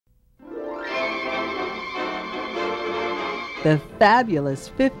the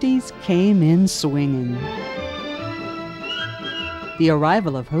fabulous 50s came in swinging. The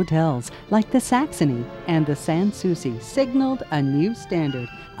arrival of hotels like the Saxony and the Sans Souci signaled a new standard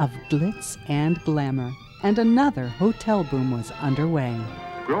of glitz and glamour, and another hotel boom was underway.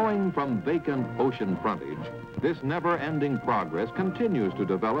 Growing from vacant ocean frontage, this never-ending progress continues to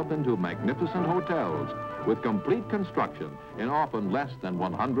develop into magnificent hotels with complete construction in often less than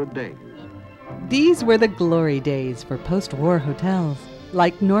 100 days. These were the glory days for post-war hotels,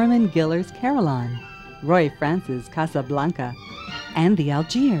 like Norman Giller's Caroline, Roy France's Casablanca, and the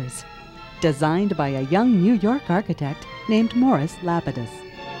Algiers, designed by a young New York architect named Morris Lapidus.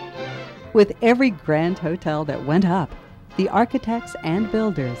 With every grand hotel that went up, the architects and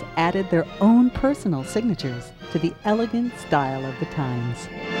builders added their own personal signatures to the elegant style of the times.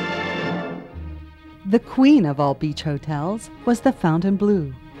 The queen of all beach hotels was the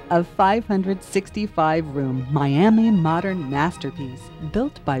Fontainebleau, a 565-room Miami modern masterpiece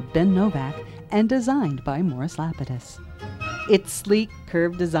built by Ben Novak and designed by Morris Lapidus. Its sleek,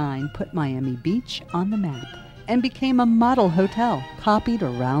 curved design put Miami Beach on the map and became a model hotel copied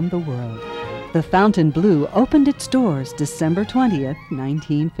around the world. The Fontainebleau opened its doors December 20th,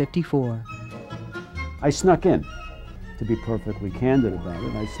 1954. I snuck in, to be perfectly candid about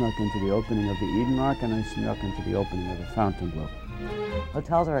it. I snuck into the opening of the Eden Rock and I snuck into the opening of the Fontainebleau.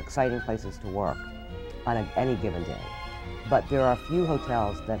 Hotels are exciting places to work on any given day, but there are few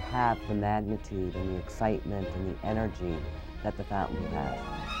hotels that have the magnitude and the excitement and the energy that the Fontainebleau has,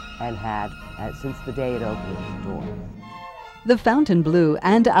 and had since the day it opened its doors. The Fontainebleau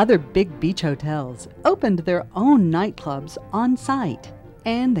and other big beach hotels opened their own nightclubs on site,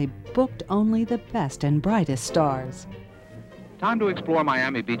 and they booked only the best and brightest stars. Time to explore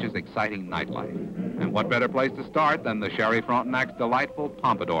Miami Beach's exciting nightlife. And what better place to start than the Sherry Frontenac's delightful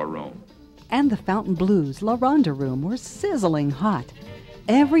Pompadour Room. And the Fontainebleau's La Ronda Room were sizzling hot.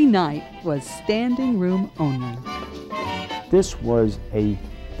 Every night was standing room only. This was the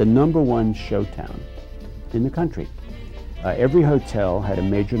 #1 show town in the country. Every hotel had a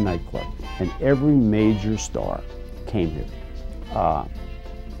major nightclub, and every major star came here.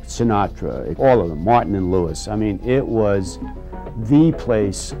 Sinatra, all of them, Martin and Lewis. I mean, it was the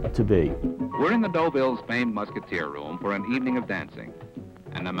place to be. We're in the Deauville's famed Musketeer Room for an evening of dancing.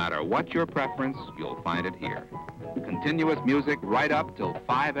 And no matter what your preference, you'll find it here. Continuous music right up till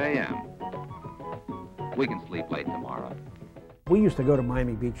 5 a.m. We can sleep late tomorrow. We used to go to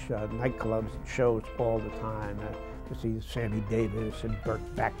Miami Beach nightclubs and shows all the time to see Sammy Davis and Burt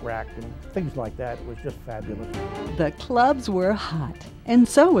Bacharach and things like that. It was just fabulous. The clubs were hot, and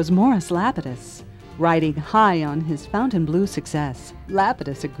so was Morris Lapidus. Riding high on his Fontainebleau success,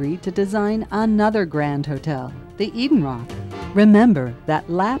 Lapidus agreed to design another grand hotel, the Eden Rock. Remember that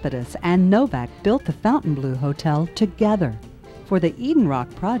Lapidus and Novak built the Fontainebleau Hotel together. For the Eden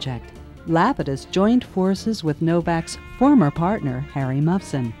Rock project, Lapidus joined forces with Novak's former partner, Harry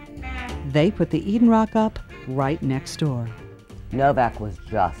Muffson. They put the Eden Rock up right next door. Novak was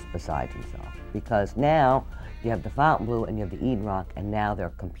just beside himself, because now you have the Fontainebleau and you have the Eden Rock, and now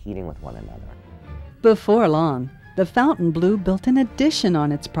they're competing with one another. Before long, the Fontainebleau built an addition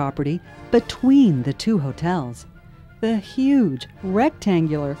on its property between the two hotels. The huge,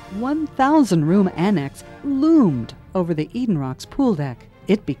 rectangular, 1,000-room annex loomed over the Eden Rock's pool deck.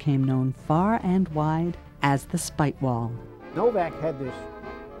 It became known far and wide as the Spite Wall. Novak had this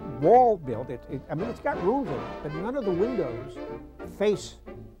wall built. I mean, it's got rooms in it, but none of the windows face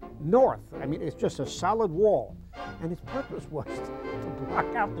north. I mean, it's just a solid wall. And its purpose was to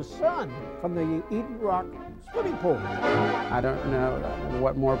block out the sun from the Eden Rock swimming pool. I don't know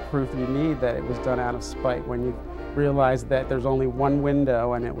what more proof you need that it was done out of spite when you realize that there's only one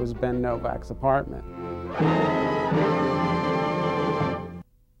window and it was Ben Novak's apartment.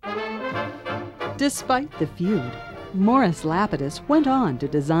 Despite the feud, Morris Lapidus went on to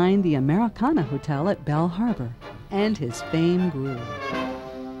design the Americana Hotel at Belle Harbor, and his fame grew.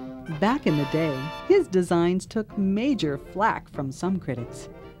 Back in the day, his designs took major flack from some critics,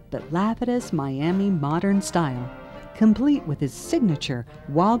 but Lapidus' Miami modern style, complete with his signature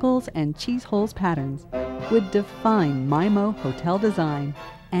Woggles and cheese holes patterns, would define MIMO hotel design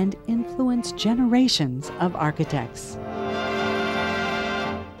and influence generations of architects.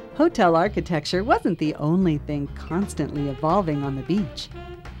 Hotel architecture wasn't the only thing constantly evolving on the beach.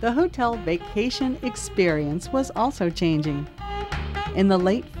 The hotel vacation experience was also changing. In the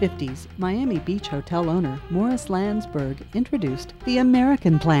late 50s, Miami Beach hotel owner Morris Landsberg introduced the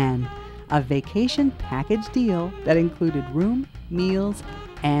American Plan, a vacation package deal that included room, meals,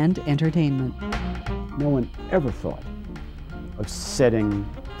 and entertainment. No one ever thought of setting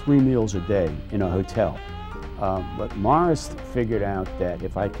 3 meals a day in a hotel. But Morris figured out that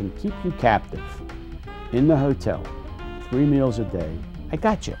if I can keep you captive in the hotel, 3 meals a day, I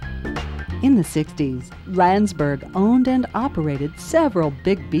got you. In the 60s, Landsberg owned and operated several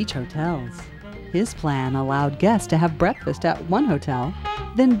big beach hotels. His plan allowed guests to have breakfast at one hotel,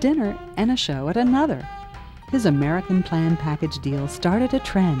 then dinner and a show at another. His American Plan package deal started a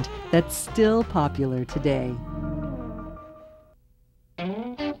trend that's still popular today.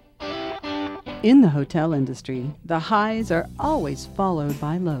 In the hotel industry, the highs are always followed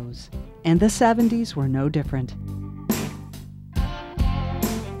by lows, and the 70s were no different.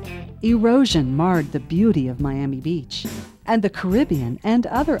 Erosion marred the beauty of Miami Beach, and the Caribbean and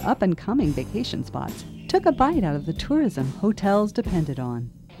other up-and-coming vacation spots took a bite out of the tourism hotels depended on.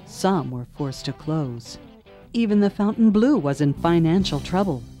 Some were forced to close. Even the Fontainebleau was in financial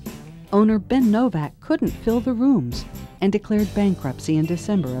trouble. Owner Ben Novak couldn't fill the rooms and declared bankruptcy in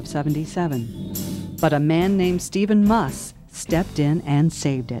December of '77. But a man named Stephen Muss stepped in and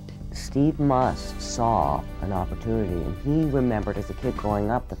saved it. Steve Muss saw an opportunity, and he remembered as a kid growing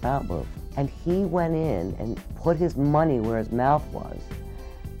up the Fontainebleau. And he went in and put his money where his mouth was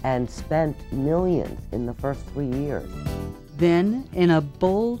and spent millions in the first 3 years. Then, in a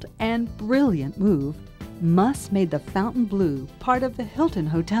bold and brilliant move, Muss made the Fontainebleau part of the Hilton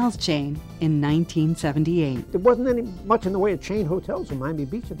Hotels chain in 1978. There wasn't much in the way of chain hotels in Miami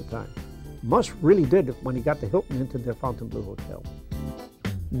Beach at the time. Muss really did it when he got the Hilton into the Fontainebleau Hotel.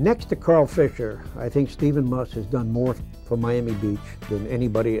 Next to Carl Fisher, I think Stephen Muss has done more for Miami Beach than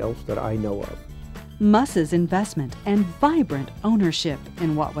anybody else that I know of. Muss's investment and vibrant ownership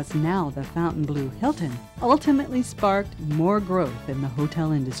in what was now the Fontainebleau Hilton ultimately sparked more growth in the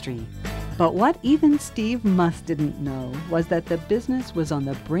hotel industry. But what even Steve Muss didn't know was that the business was on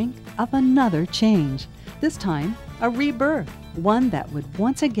the brink of another change. This time, a rebirth, one that would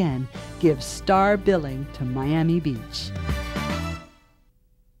once again give star billing to Miami Beach.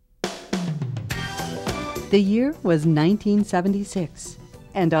 The year was 1976,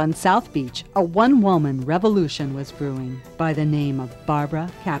 and on South Beach, a one-woman revolution was brewing by the name of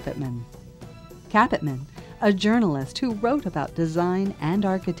Barbara Capitman. Capitman, a journalist who wrote about design and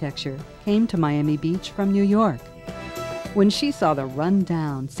architecture, came to Miami Beach from New York. When she saw the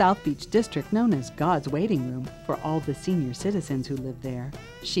run-down South Beach district known as God's waiting room for all the senior citizens who lived there,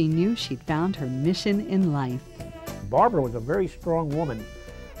 she knew she'd found her mission in life. Barbara was a very strong woman.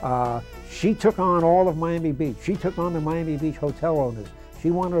 She took on all of Miami Beach. She took on the Miami Beach hotel owners.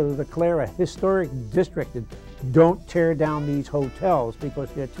 She wanted to declare a historic district and don't tear down these hotels because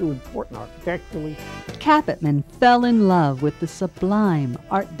they're too important architecturally. Capitman fell in love with the sublime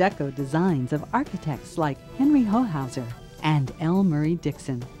Art Deco designs of architects like Henry Hohauser and L. Murray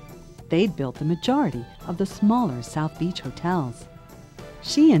Dixon. They'd built the majority of the smaller South Beach hotels.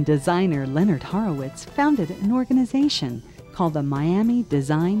 She and designer Leonard Horowitz founded an organization called the Miami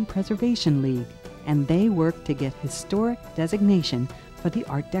Design Preservation League, and they worked to get historic designation for the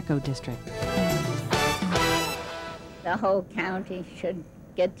Art Deco district. The whole county should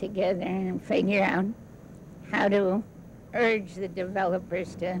get together and figure out how to urge the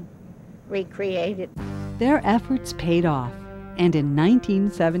developers to recreate it. Their efforts paid off, and in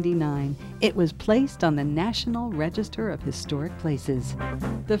 1979, it was placed on the National Register of Historic Places,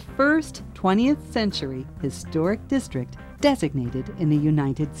 the first 20th century historic district designated in the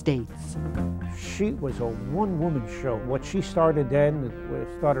United States. She was a one-woman show. What she started then,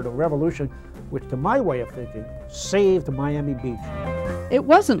 it started a revolution, which to my way of thinking, saved Miami Beach. It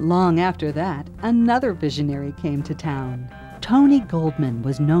wasn't long after that, another visionary came to town. Tony Goldman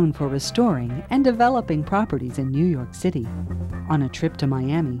was known for restoring and developing properties in New York City. On a trip to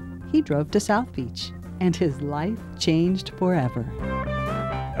Miami, he drove to South Beach, and his life changed forever.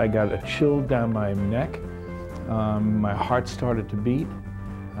 I got a chill down my neck. My heart started to beat.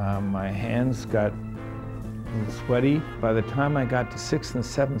 My hands got a little sweaty. By the time I got to 6th and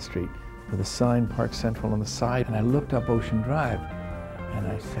 7th Street, with a sign Park Central on the side, and I looked up Ocean Drive, and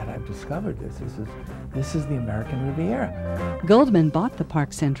I said, I've discovered this. This is the American Riviera. Goldman bought the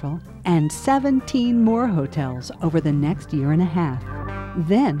Park Central and 17 more hotels over the next year and a half.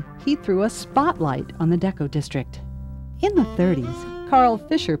 Then he threw a spotlight on the Deco district. In the 30s, Carl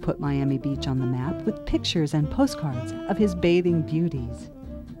Fisher put Miami Beach on the map with pictures and postcards of his bathing beauties.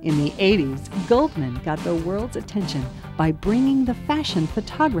 In the 80s, Goldman got the world's attention by bringing the fashion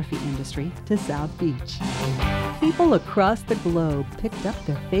photography industry to South Beach. People across the globe picked up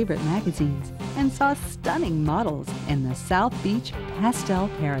their favorite magazines and saw stunning models in the South Beach pastel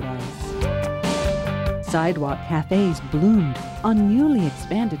paradise. Sidewalk cafes bloomed on newly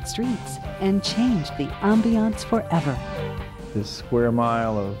expanded streets and changed the ambiance forever. this square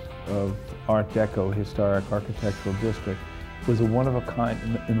mile of Art Deco historic architectural district was a one of a kind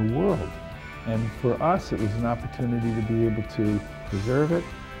in the world. And for us, it was an opportunity to be able to preserve it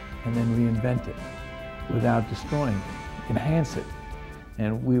and then reinvent it without destroying it, enhance it.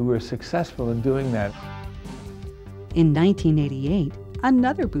 And we were successful in doing that. In 1988,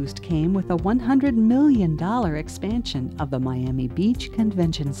 another boost came with a $100 million expansion of the Miami Beach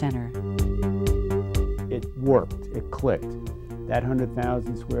Convention Center. It worked, it clicked. That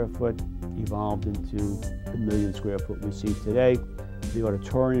 100,000 square foot evolved into the 1 million square foot we see today. The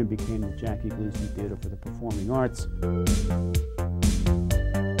auditorium became the Jackie Gleason Theater for the Performing Arts.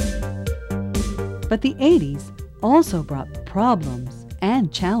 But the 80s also brought problems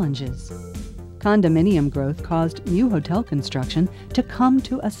and challenges. Condominium growth caused new hotel construction to come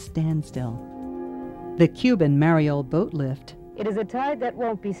to a standstill. The Cuban Mariel boat lift. It is a tide that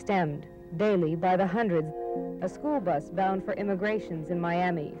won't be stemmed, daily by the hundreds. A school bus bound for immigrations in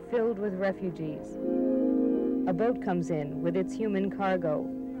Miami, filled with refugees. A boat comes in with its human cargo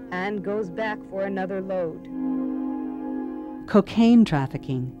and goes back for another load. Cocaine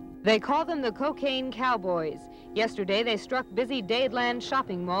trafficking. They call them the Cocaine Cowboys. Yesterday, they struck busy Dadeland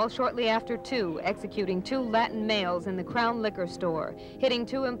shopping mall shortly after 2, executing 2 Latin males in the Crown Liquor Store, hitting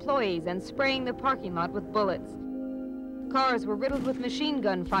 2 employees and spraying the parking lot with bullets. Cars were riddled with machine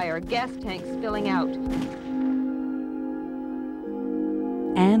gun fire, gas tanks spilling out.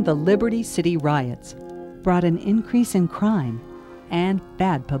 And the Liberty City riots brought an increase in crime and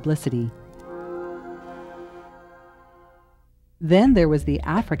bad publicity. Then there was the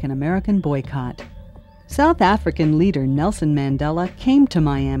African American boycott. South African leader Nelson Mandela came to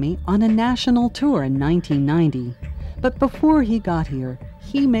Miami on a national tour in 1990. But before he got here,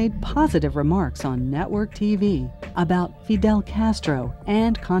 he made positive remarks on network TV about Fidel Castro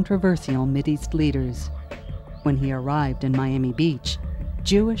and controversial Mideast leaders. When he arrived in Miami Beach,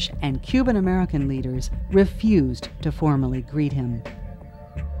 Jewish and Cuban American leaders refused to formally greet him.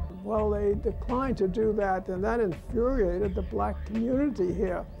 Well, they declined to do that, and that infuriated the black community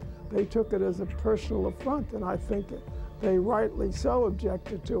here. They took it as a personal affront, and I think they rightly so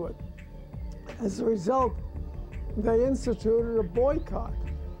objected to it. As a result, they instituted a boycott.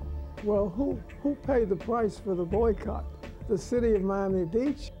 Well, who paid the price for the boycott? The city of Miami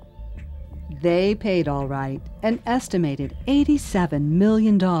Beach. They paid all right, an estimated $87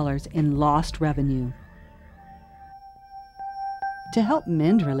 million in lost revenue. To help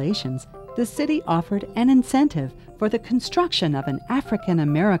mend relations, the city offered an incentive for the construction of an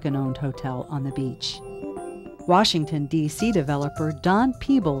African-American-owned hotel on the beach. Washington, D.C. developer Don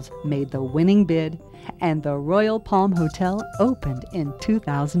Peebles made the winning bid, and the Royal Palm Hotel opened in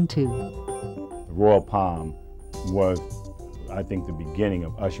 2002. The Royal Palm was, I think, the beginning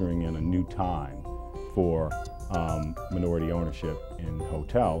of ushering in a new time for minority ownership in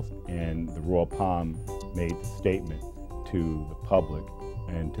hotels, and the Royal Palm made the statement to the public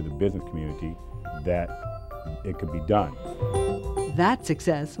and to the business community that it could be done. That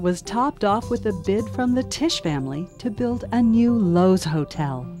success was topped off with a bid from the Tisch family to build a new Lowe's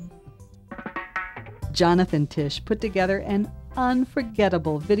hotel. Jonathan Tisch put together an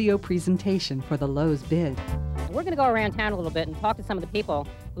unforgettable video presentation for the Lowe's bid. We're going to go around town a little bit and talk to some of the people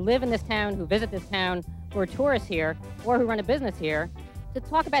who live in this town, who visit this town, who are tourists here, or who run a business here, to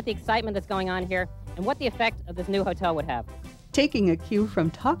talk about the excitement that's going on here and what the effect of this new hotel would have. Taking a cue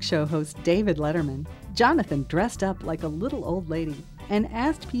from talk show host David Letterman, Jonathan dressed up like a little old lady and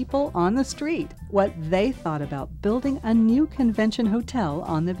asked people on the street what they thought about building a new convention hotel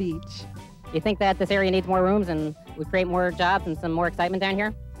on the beach. You think that this area needs more rooms and would create more jobs and some more excitement down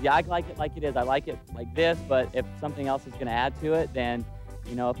here? Yeah, I like it like it is. I like it like this, but if something else is going to add to it, then,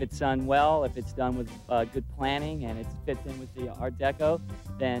 you know, if it's done well, if it's done with good planning and it fits in with the Art Deco,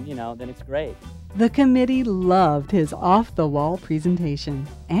 then, you know, then it's great. The committee loved his off-the-wall presentation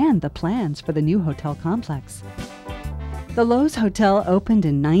and the plans for the new hotel complex. The Lowe's Hotel opened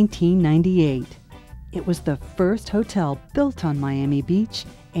in 1998. It was the first hotel built on Miami Beach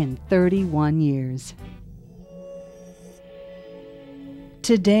in 31 years.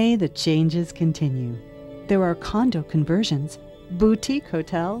 Today, the changes continue. There are condo conversions, boutique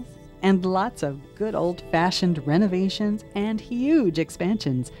hotels, and lots of good old-fashioned renovations and huge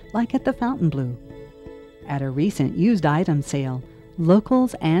expansions like at the Fontainebleau. At a recent used item sale,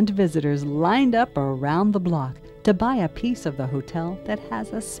 locals and visitors lined up around the block to buy a piece of the hotel that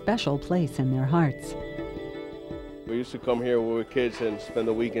has a special place in their hearts. We used to come here when we were kids and spend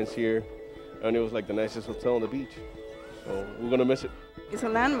the weekends here, and it was like the nicest hotel on the beach. So we're going to miss it. It's a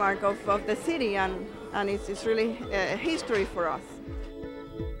landmark of the city, and it's really a history for us.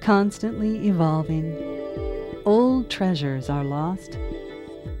 Constantly evolving, Old treasures are lost,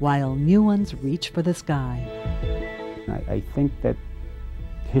 while new ones reach for the sky. I think that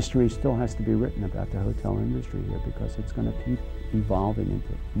history still has to be written about the hotel industry here because it's going to keep evolving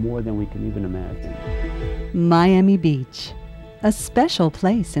into more than we can even imagine. Miami Beach, a special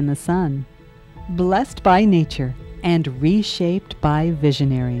place in the sun, blessed by nature and reshaped by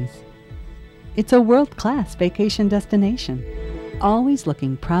visionaries. It's a world-class vacation destination, always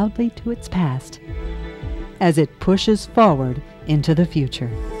looking proudly to its past as it pushes forward into the future.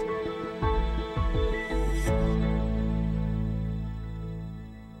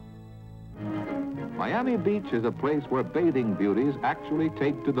 Miami Beach is a place where bathing beauties actually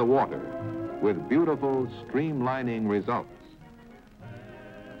take to the water with beautiful streamlining results.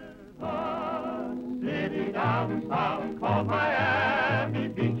 City down south called Miami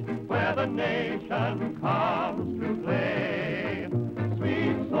Beach, where the nation comes to play.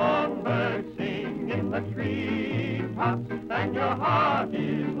 Sweet songbirds sing in the treetops, and your heart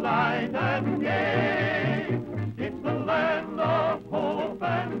is light and gay. It's the land of hope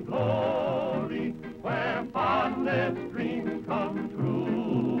and glory, where fondest dreams